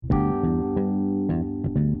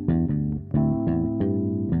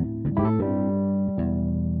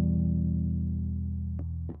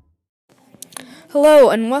Hello,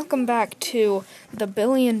 and welcome back to the $1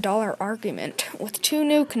 billion argument with two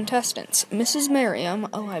new contestants, Mrs. Merriam,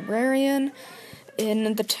 a librarian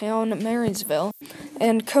in the town Marysville,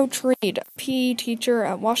 and Coach Reed, a PE teacher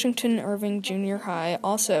at Washington Irving Junior High,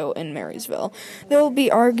 also in Marysville. They will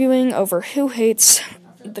be arguing over who hates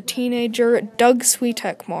the teenager Doug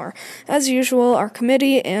Switek more. As usual, our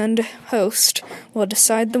committee and host will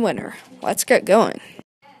decide the winner. Let's get going.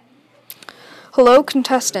 Hello,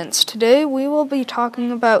 contestants. Today we will be talking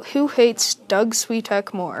about who hates Doug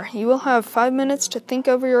Switek more. You will have 5 minutes to think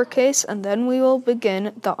over your case, and then we will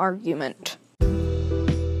begin the argument.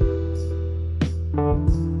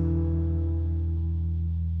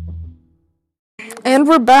 And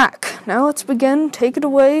we're back. Now let's begin. Take it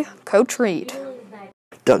away, Coach Reed.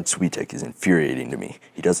 Doug Switek is infuriating to me.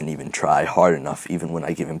 He doesn't even try hard enough, even when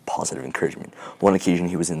I give him positive encouragement. One occasion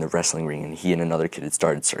he was in the wrestling ring and he and another kid had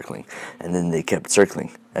started circling, and then they kept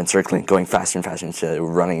circling and circling, going faster and faster instead of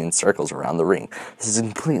running in circles around the ring. This is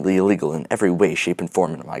completely illegal in every way, shape, and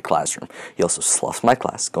form in my classroom. He also sloughs my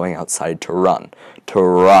class, going outside to run.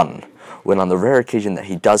 When on the rare occasion that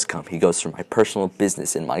he does come, he goes through my personal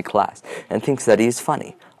business in my class and thinks that he is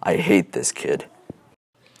funny. I hate this kid.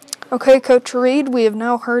 Okay, Coach Reed, we have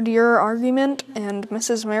now heard your argument, and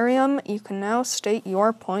Mrs. Merriam, you can now state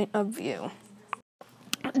your point of view.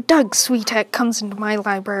 Doug Switek comes into my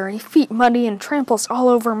library, feet muddy, and tramples all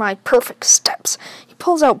over my perfect steps. He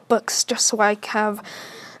pulls out books just so I have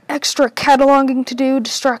extra cataloging to do,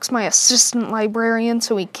 distracts my assistant librarian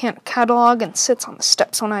so he can't catalog, and sits on the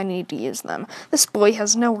steps when I need to use them. This boy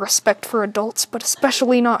has no respect for adults, but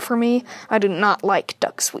especially not for me. I do not like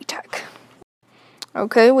Doug Switek.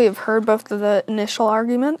 Okay, we have heard both of the initial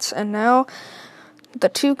arguments, and now the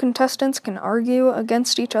two contestants can argue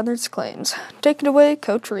against each other's claims. Take it away,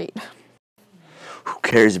 Coach Reed. Who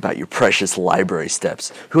cares about your precious library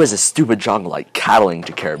steps? Who has a stupid job like cattling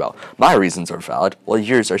to care about? My reasons are valid, while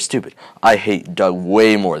yours are stupid. I hate Doug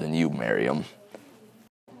way more than you, Merriam.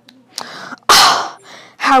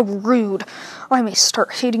 How rude. I may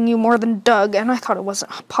start hating you more than Doug, and I thought it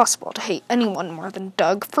wasn't possible to hate anyone more than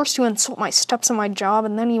Doug. First you insult my steps and my job,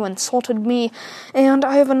 and then you insulted me, and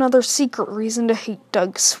I have another secret reason to hate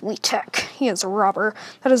Doug Switek. He is a robber.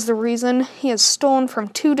 That is the reason. He has stolen from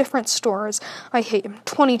 2 different stores. I hate him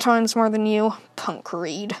 20 times more than you, Punk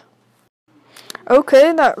Reed.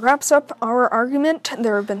 Okay, that wraps up our argument.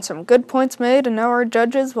 There have been some good points made, and now our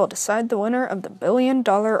judges will decide the winner of the $1 billion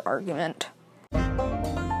argument.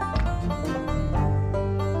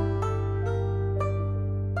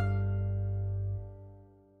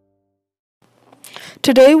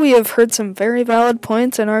 Today we have heard some very valid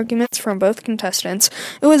points and arguments from both contestants.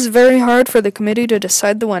 It was very hard for the committee to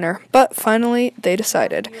decide the winner, but finally they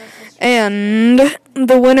decided. And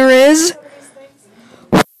the winner is...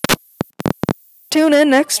 Tune in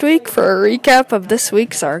next week for a recap of this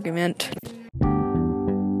week's argument.